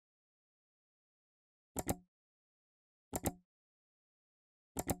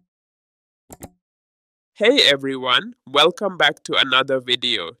Hey everyone, welcome back to another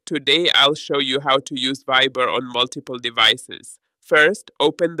video. Today I'll show you how to use Viber on multiple devices. First,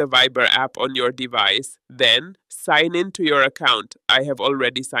 open the Viber app on your device, then sign in to your account. I have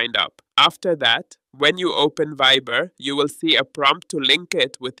already signed up. After that, when you open Viber, you will see a prompt to link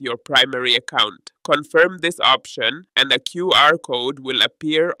it with your primary account. Confirm this option and a QR code will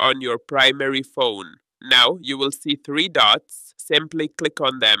appear on your primary phone. Now you will see three dots. Simply click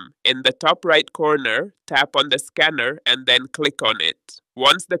on them. In the top right corner, tap on the scanner and then click on it.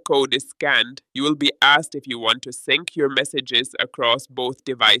 Once the code is scanned, you will be asked if you want to sync your messages across both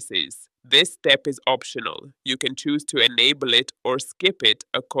devices. This step is optional. You can choose to enable it or skip it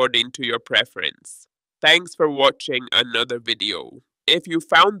according to your preference. Thanks for watching another video. If you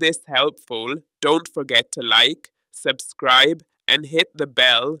found this helpful, don't forget to like, subscribe, and hit the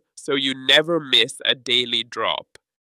bell so you never miss a daily drop.